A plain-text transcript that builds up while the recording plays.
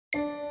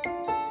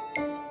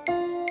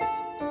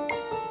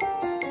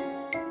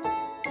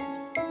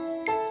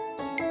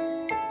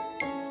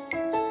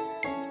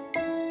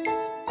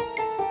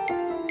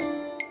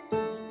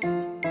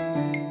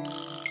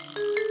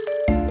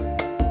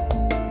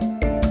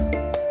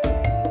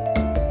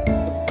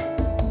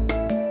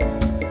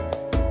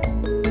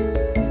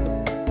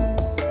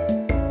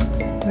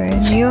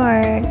New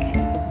York.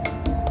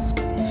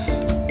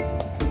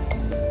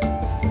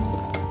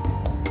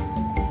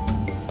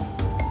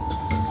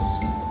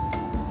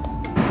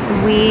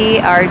 We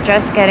are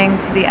just getting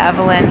to the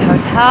Evelyn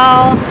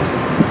Hotel,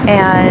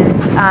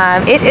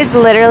 and it is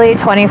literally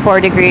 24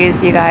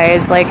 degrees, you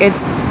guys. Like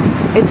it's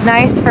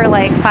nice for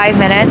like 5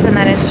 minutes, and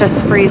then it's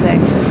just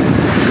freezing. All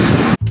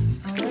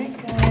right,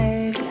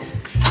 guys,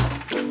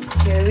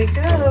 here we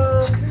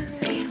go.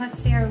 Let's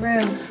see our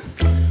room.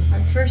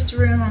 Our first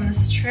room on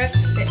this trip,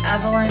 the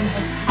Evelyn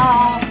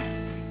Hotel.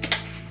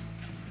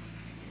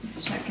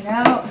 Let's check it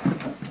out.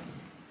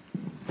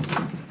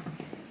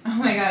 Oh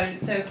my god,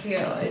 it's so cute.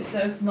 It's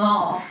so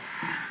small.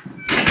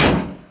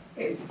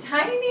 It's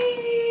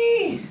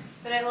tiny,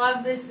 but I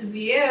love this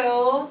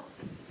view.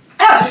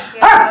 So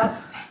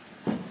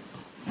cute.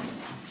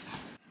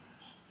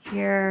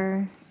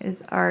 Here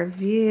is our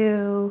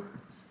view.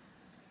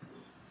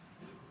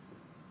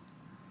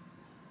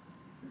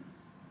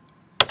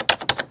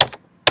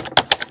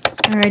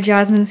 All right,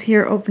 Jasmine's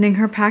here opening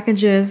her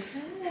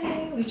packages.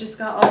 We just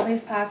got all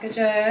these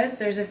packages.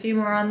 There's a few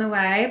more on the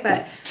way,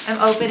 but I'm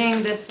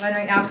opening this one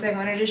right now because I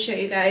wanted to show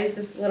you guys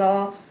this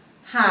little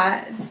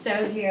hat. It's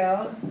so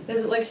cute.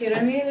 Does it look cute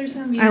on me? There's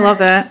no mirror. I love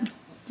that.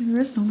 There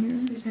is no mirror.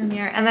 There's no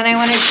mirror. And then I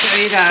want to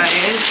show you guys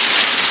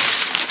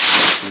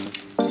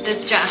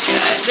this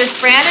jacket. This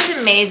brand is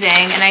amazing,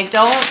 and I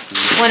don't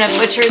want to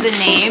butcher the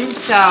name,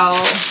 so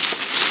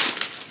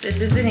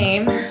this is the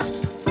name.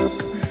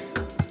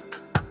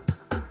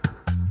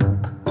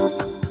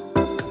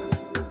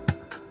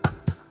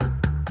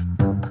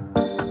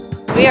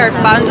 We are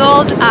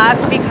bundled up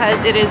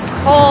because it is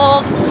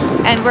cold,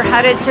 and we're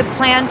headed to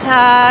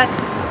Planta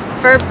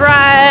for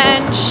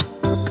brunch.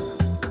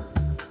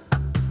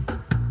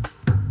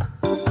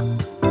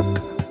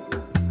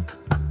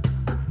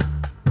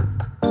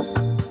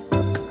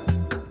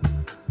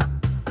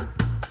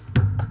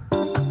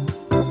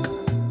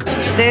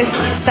 This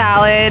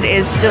salad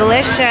is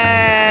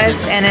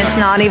delicious, and it's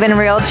not even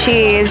real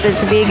cheese,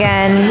 it's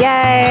vegan.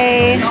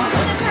 Yay!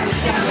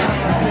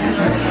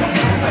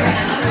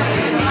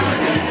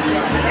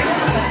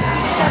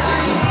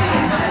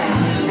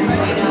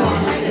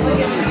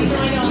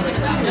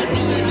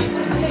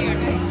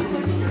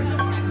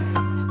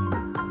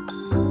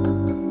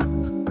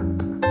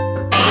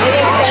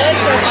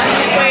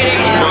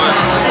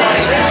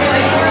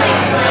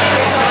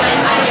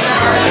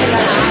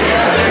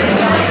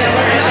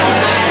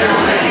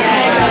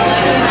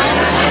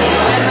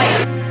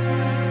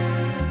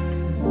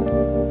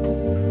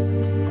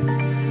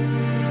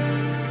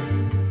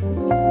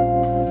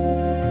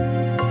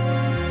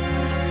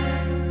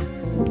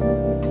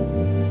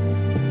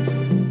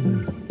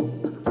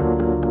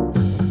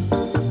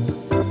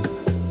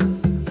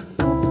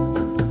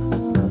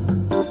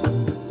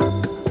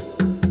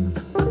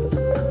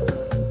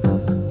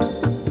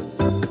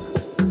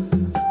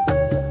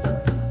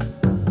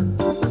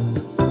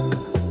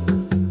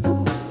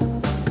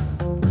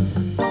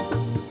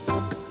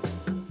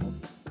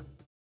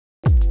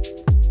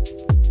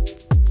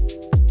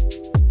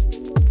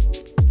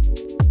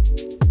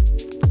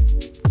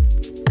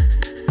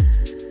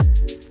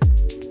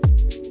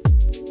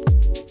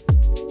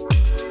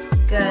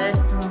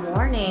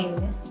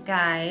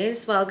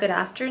 Guys, well, good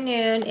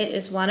afternoon. It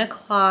is 1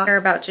 o'clock. We're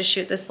about to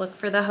shoot this look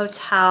for the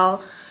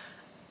hotel.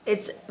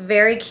 It's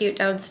very cute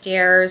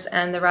downstairs,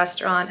 and the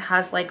restaurant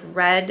has like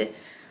red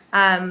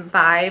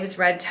vibes,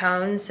 red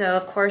tones. So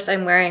of course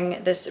I'm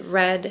wearing this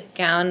red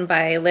gown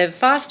by Liv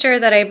Foster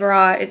that I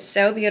brought. It's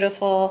so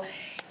beautiful,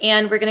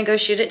 and we're gonna go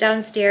shoot it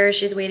downstairs.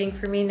 She's waiting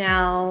for me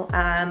now.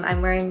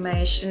 I'm wearing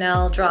my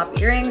Chanel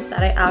drop earrings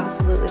that I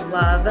absolutely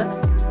love.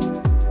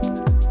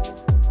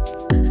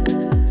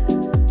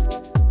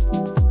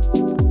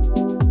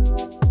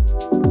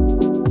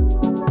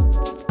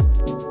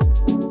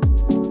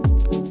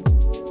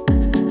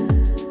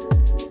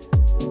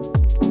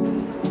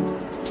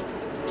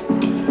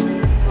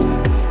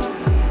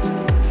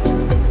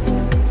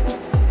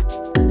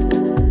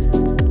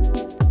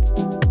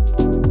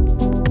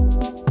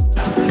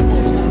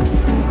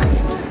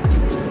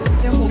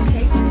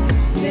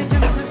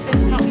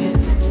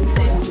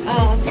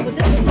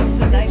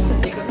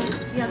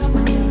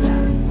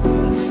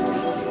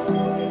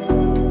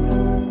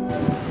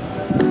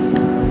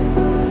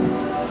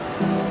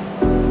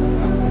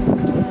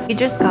 We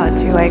just got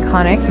to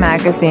Iconic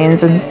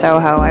Magazines in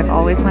Soho. I've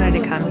always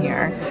wanted to come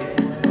here.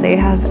 They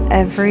have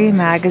every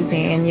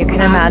magazine you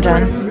can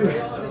imagine.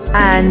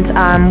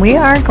 And we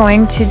are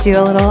going to do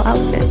a little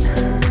outfit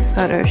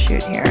photo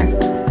shoot here.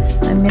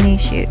 A mini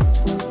shoot.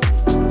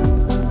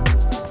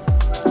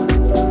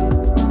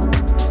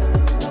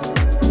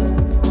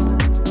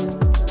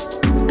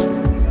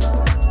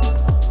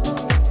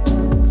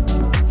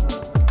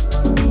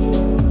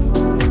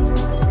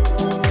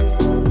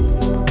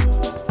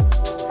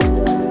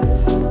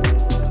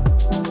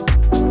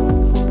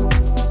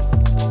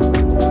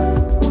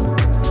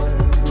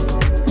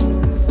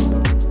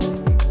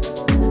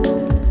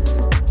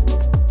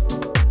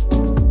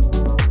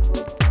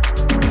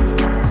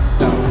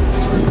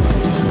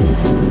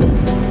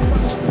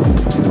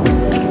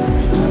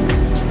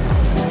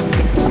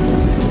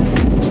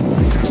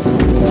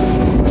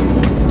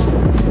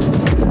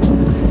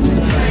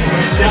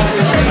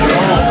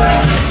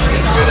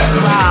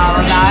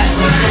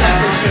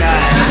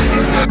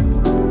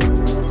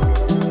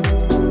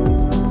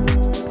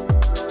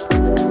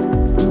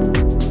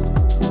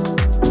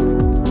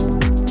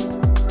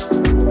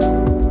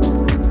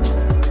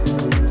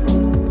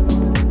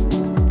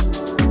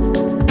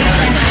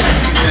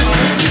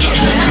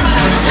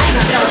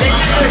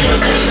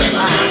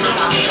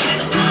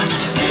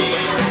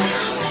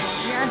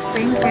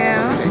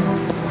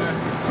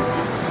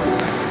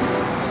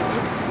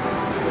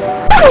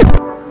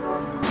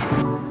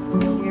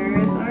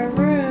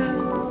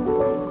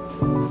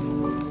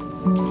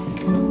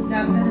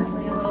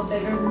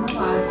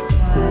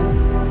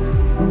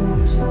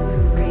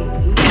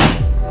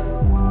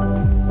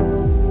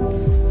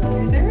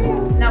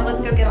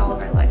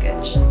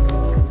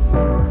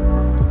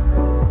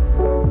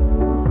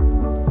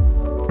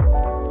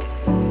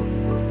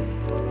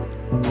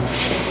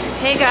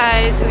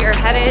 guys, we are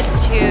headed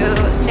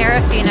to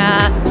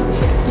Serafina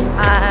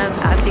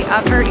at the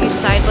Upper East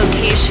Side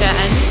location,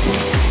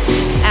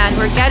 and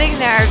we're getting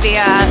there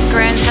via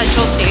Grand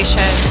Central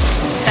Station,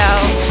 so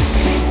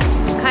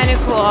kind of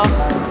cool.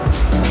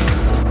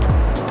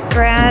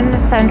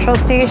 Grand Central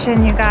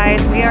Station, you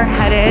guys. We are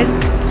headed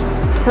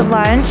to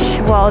lunch,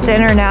 well,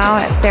 dinner now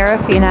at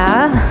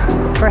Serafina.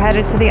 We're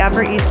headed to the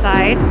Upper East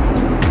Side.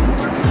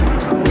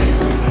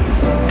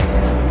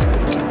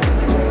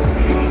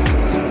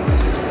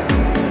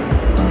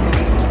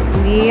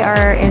 We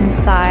are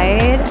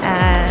inside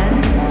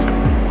and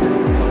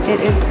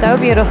it is so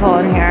beautiful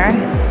in here.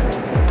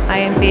 I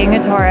am being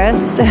a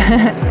tourist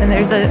and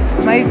there's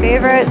my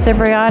favorite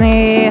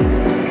Cipriani.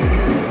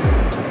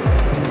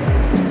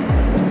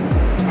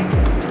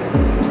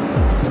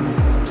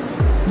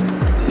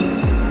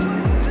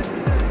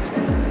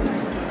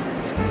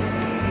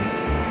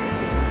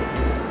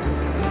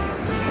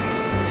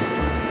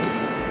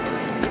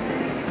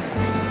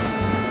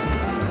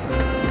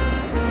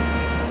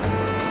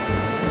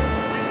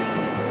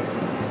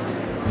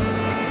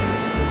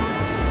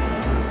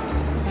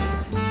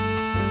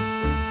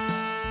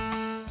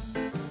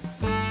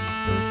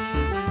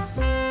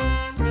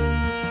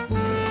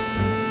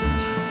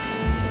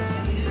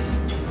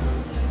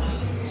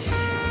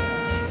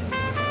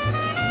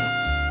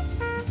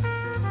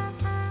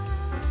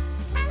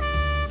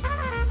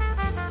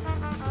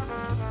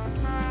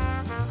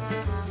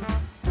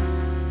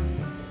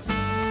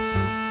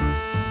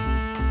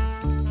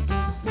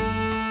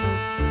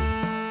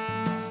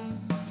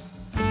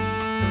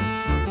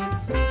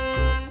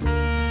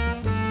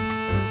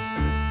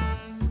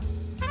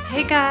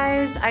 Hey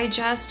guys, I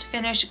just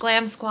finished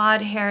Glam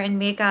Squad hair and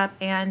makeup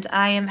and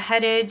I am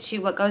headed to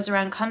What Goes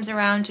Around Comes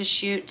Around to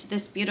shoot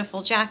this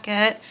beautiful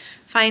jacket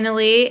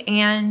finally,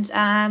 and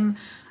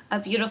a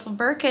beautiful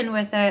Birkin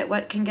with it.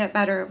 What can get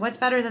better? What's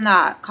better than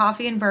that?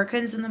 Coffee and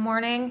Birkins in the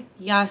morning?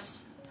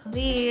 Yes,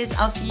 please.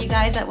 I'll see you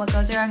guys at What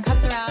Goes Around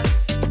Comes Around.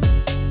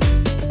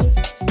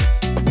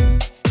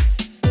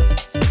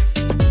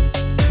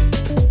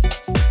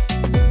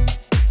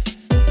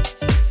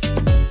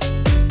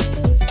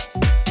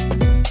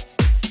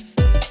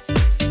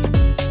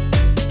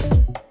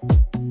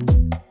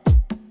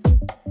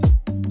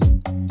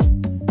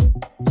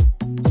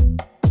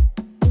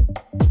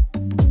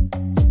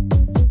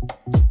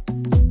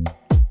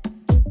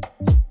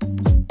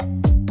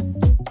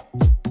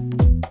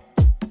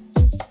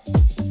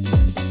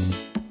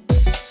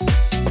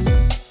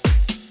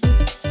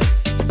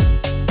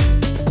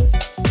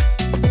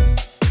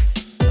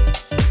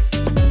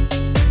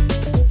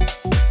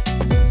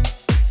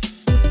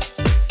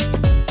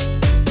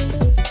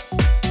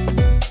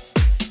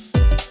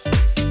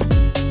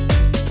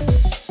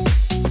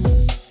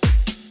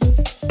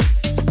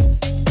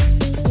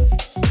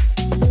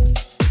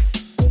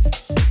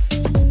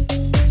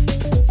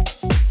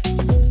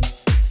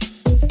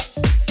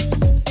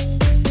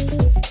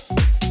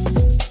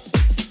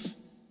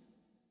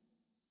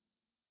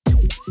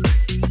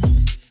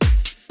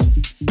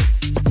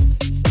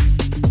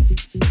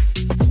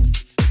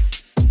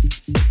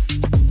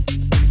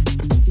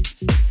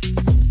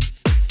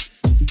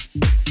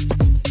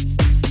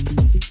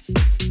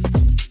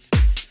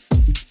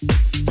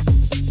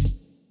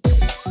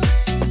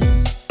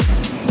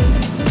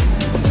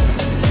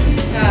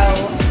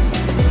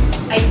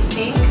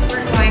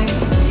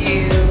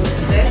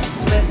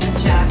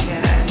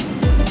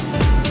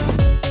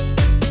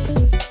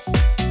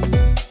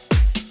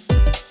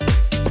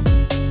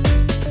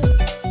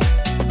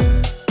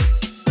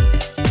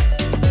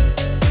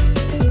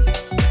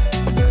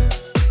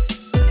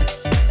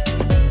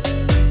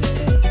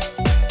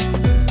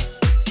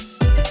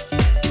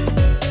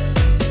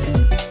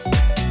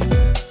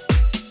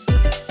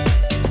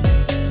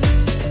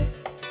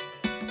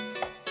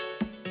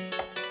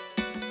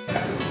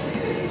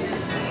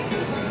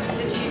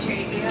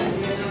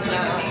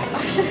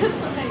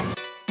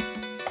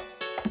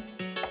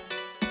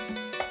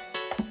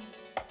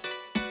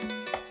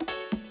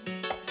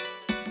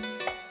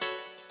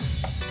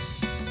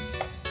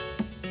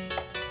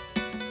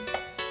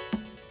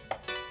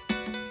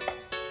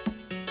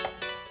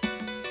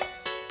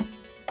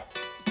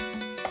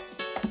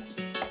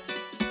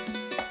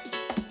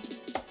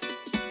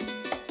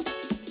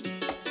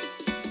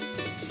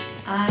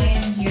 I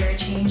am here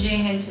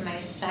changing into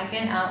my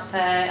second outfit.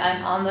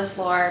 I'm on the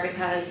floor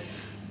because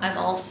I'm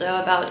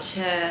also about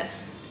to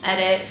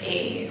edit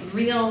a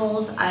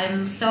Reels.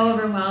 I'm so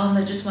overwhelmed.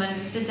 I just wanted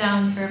to sit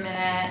down for a minute.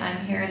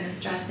 I'm here in this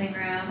dressing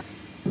room.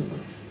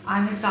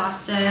 I'm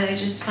exhausted. I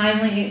just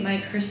finally ate my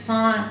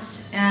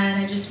croissant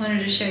and I just wanted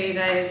to show you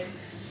guys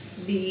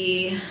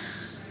the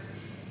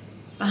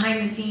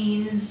behind the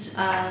scenes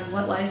of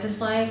what life is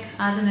like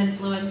as an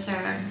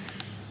influencer.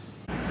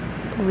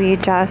 We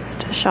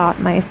just shot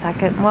my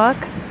second look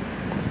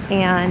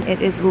and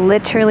it is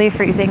literally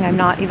freezing. I'm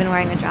not even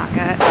wearing a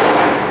jacket,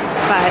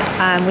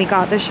 but we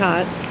got the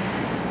shots.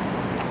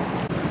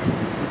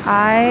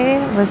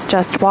 I was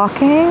just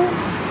walking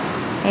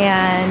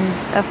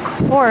And of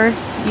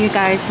course, you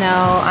guys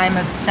know I'm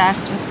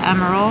obsessed with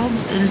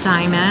emeralds and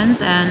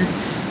diamonds, and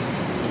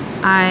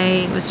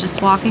I was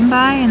just walking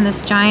by and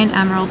this giant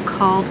emerald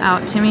called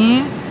out to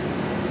me.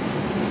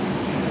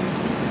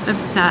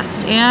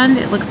 Obsessed. And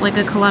it looks like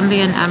a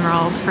Colombian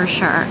emerald for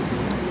sure.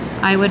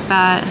 I would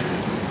bet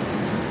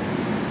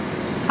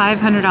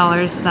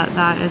 $500 that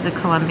that is a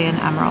Colombian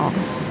emerald.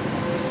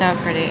 So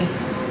pretty.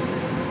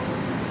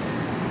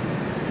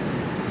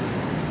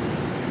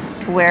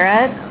 We're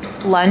at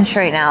lunch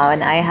right now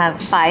and I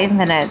have 5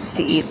 minutes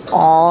to eat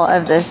all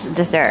of this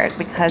dessert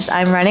because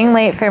I'm running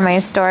late for my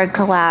store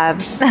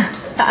collab.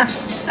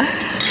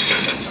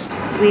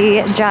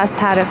 We just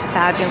had a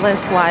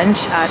fabulous lunch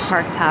at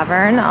Park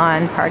Tavern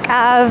on Park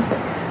Ave.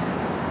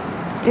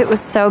 It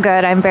was so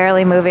good. I'm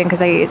barely moving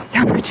because I ate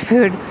so much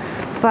food.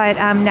 But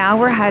now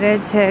we're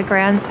headed to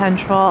Grand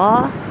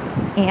Central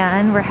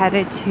and we're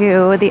headed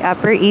to the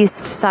Upper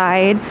East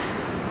Side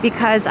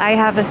because I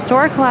have a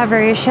store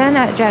collaboration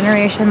at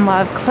Generation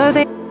Love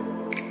Clothing.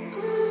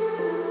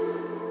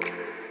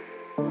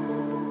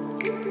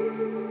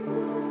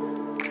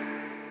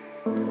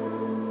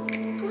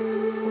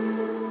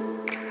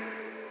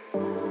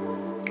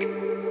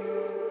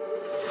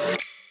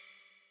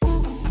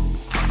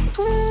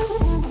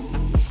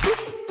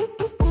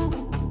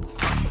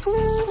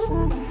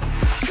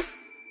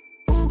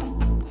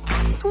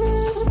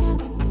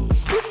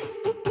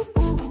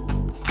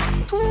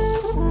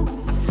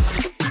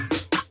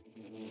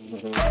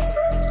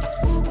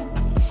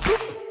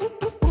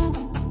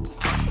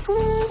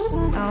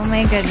 Oh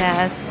my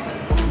goodness.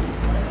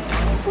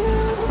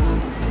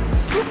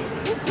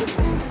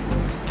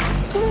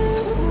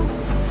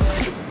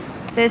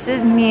 This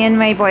is me and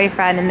my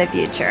boyfriend in the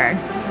future.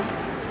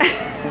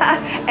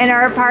 And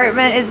our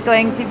apartment is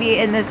going to be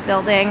in this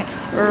building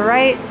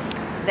right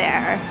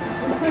there.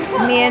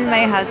 Me and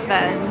my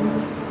husband.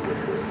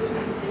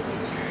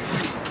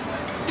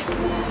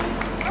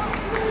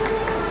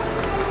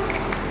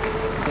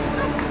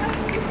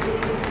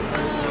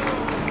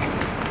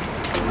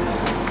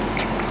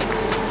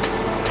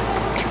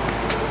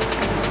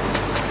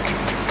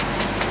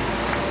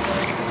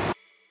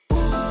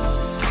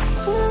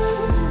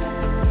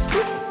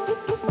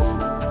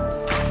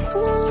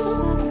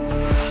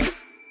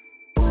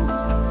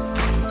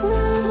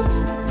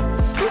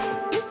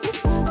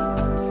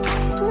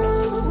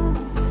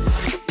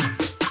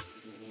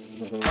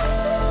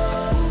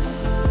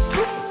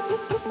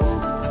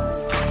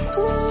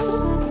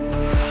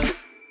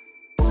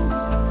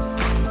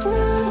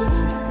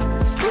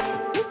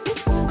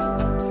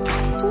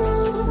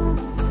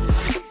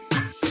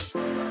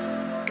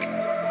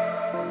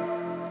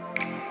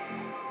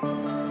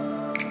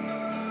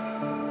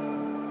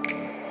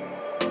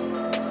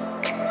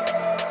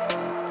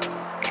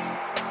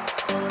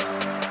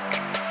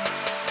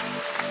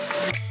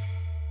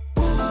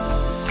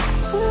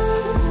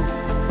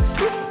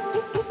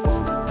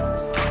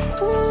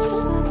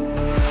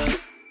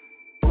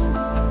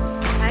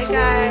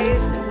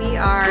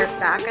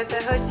 Back at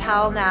the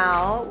hotel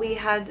now. We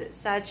had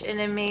such an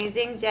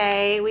amazing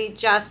day. We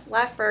just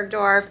left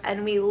Bergdorf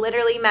and we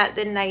literally met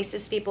the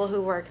nicest people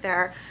who work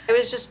there. I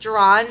was just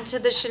drawn to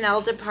the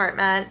Chanel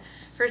department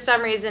for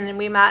some reason, and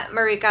we met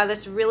Marika,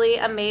 this really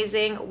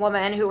amazing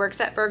woman who works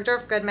at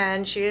Bergdorf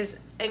Goodman. She is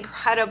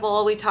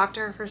incredible. We talked to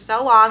her for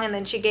so long and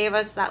then she gave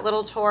us that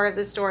little tour of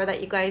the store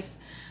that you guys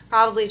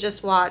probably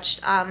just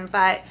watched.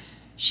 But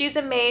she's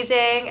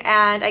amazing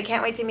and I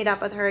can't wait to meet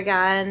up with her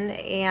again.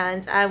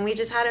 And we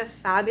just had a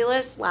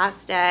fabulous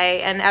last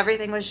day and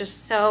everything was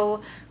just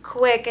so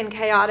quick and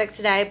chaotic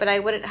today, but I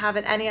wouldn't have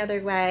it any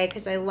other way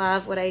because I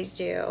love what I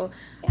do.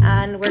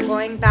 And we're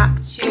going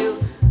back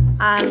to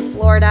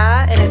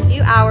Florida in a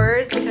few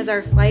hours because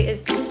our flight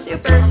is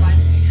super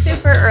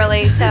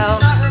early. So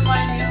do not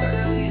remind me how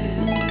early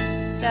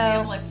it is.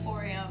 So like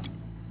 4 a.m.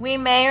 We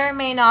may or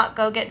may not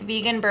go get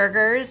vegan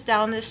burgers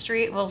down the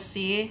street. We'll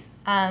see.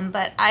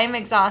 But I'm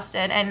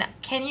exhausted, and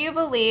can you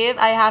believe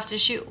I have to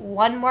shoot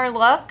one more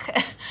look?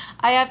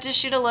 I have to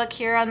shoot a look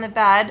here on the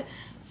bed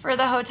for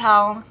the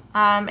hotel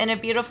in a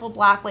beautiful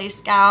black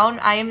lace gown.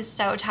 I am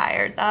so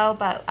tired though,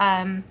 but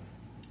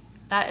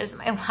that is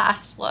my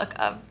last look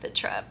of the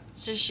trip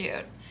to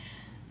shoot.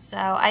 So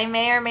I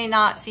may or may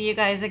not see you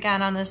guys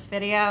again on this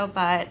video,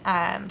 but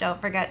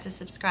don't forget to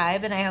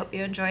subscribe, and I hope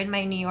you enjoyed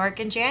my New York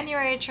and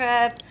January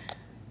trip.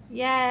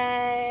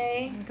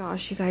 Yay! Oh my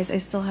gosh, you guys, I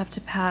still have to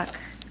pack.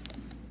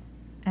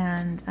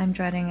 And I'm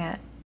dreading it.